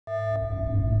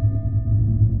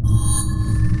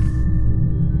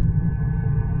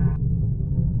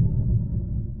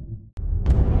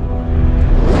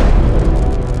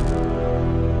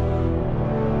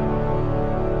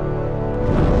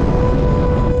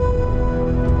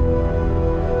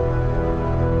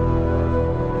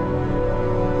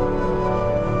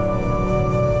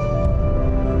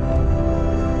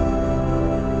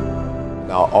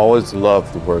always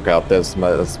loved to work out. That's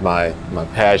my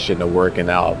passion, to working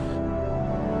out.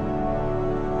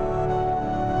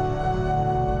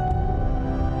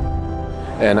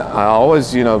 And I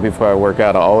always, before I work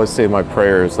out, I always say my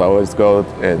prayers. I always go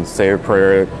and say a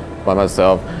prayer by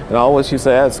myself. And I always used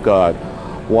to ask God,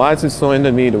 why is it so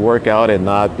into me to work out and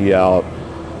not be out,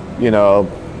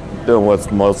 doing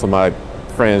what most of my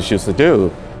friends used to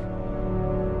do?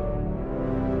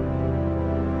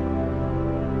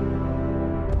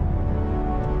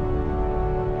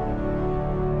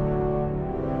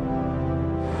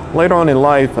 Later on in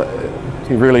life,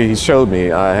 he showed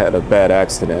me I had a bad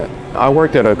accident. I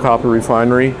worked at a copper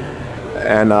refinery,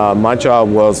 and my job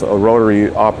was a rotary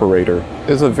operator.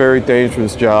 It's a very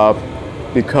dangerous job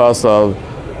because of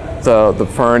the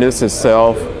furnace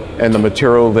itself and the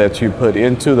material that you put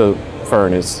into the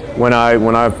furnace. When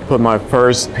I put my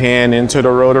first pan into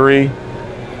the rotary,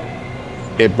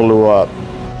 it blew up.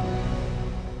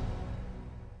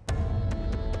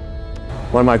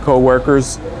 One of my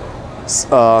coworkers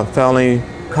finally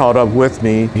caught up with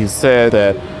me. He said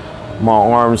that my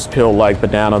arms peeled like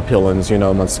banana peelings,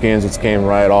 my skin just came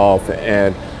right off,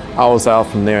 and I was out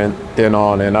from then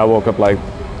on, and I woke up like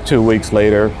 2 weeks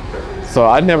later. So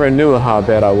I never knew how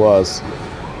bad I was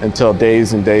until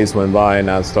days and days went by, and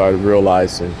I started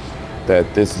realizing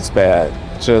that this is bad.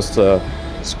 Just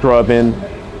scrubbing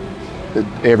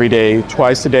every day,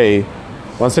 twice a day,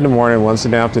 once in the morning, once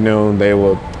in the afternoon. They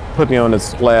would put me on the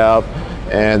slab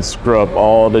and scrub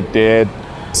all the dead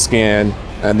skin.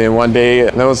 And then one day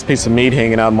there was a piece of meat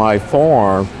hanging out my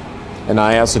forearm, and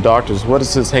I asked the doctors, what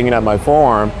is this hanging out my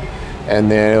forearm? And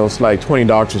then it was like 20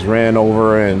 doctors ran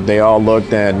over, and they all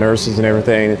looked at nurses and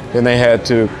everything. Then they had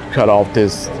to cut off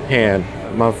this hand.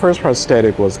 My first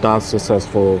prosthetic was not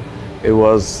successful.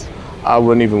 I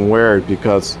wouldn't even wear it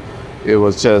because it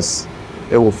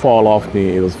would fall off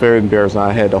me. It was very embarrassing.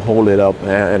 I had to hold it up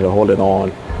and hold it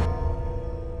on.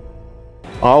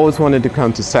 I always wanted to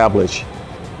come to Sablage.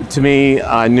 To me,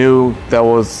 I knew that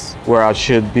was where I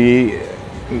should be.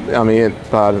 I mean,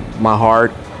 by my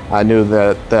heart, I knew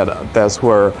that's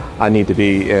where I need to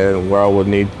be, and where I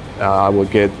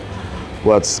would get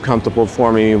what's comfortable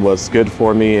for me, what's good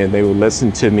for me, and they would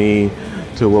listen to me,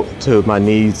 to my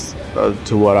needs,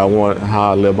 to what I want,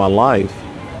 how I live my life.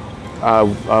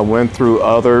 I went through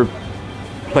other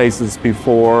places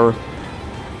before,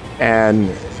 and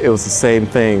it was the same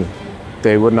thing.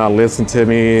 They would not listen to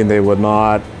me, and they would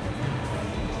not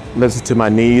listen to my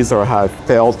needs or how I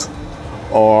felt,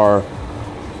 or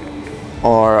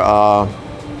how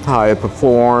I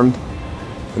performed.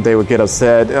 They would get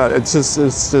upset. It's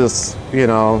just,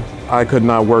 I could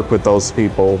not work with those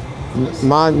people.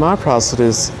 My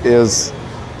prosthetist is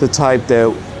the type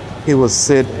that he will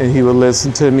sit and he will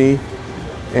listen to me,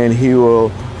 and he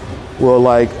will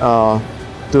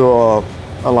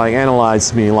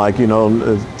analyze me,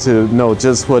 to know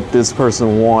just what this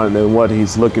person wants and what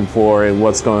he's looking for and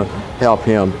what's going to help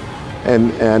him.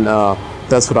 And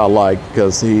that's what I like,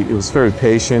 because he was very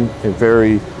patient and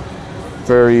very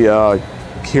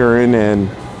caring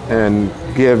and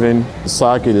giving. The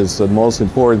socket is the most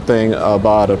important thing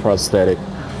about a prosthetic.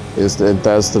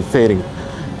 That's the fitting.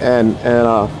 And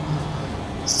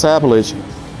Sablage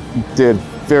did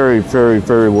very, very,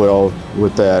 very well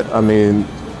with that. I mean,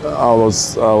 I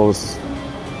was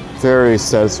very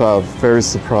satisfied, very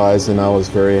surprised, and I was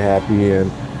very happy,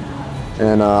 and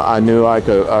I knew I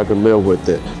could live with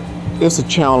it. It's a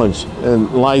challenge,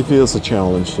 and life is a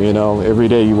challenge. Every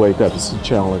day you wake up, it's a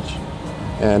challenge,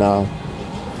 and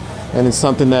it's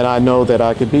something that I know that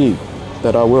I could beat,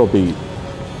 that I will beat,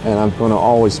 and I'm going to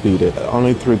always beat it.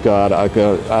 Only through God. I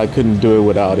couldn't do it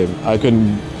without Him. I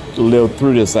couldn't live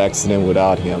through this accident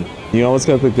without Him. You always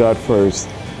got to put God first,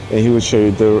 and He will show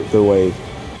you the way.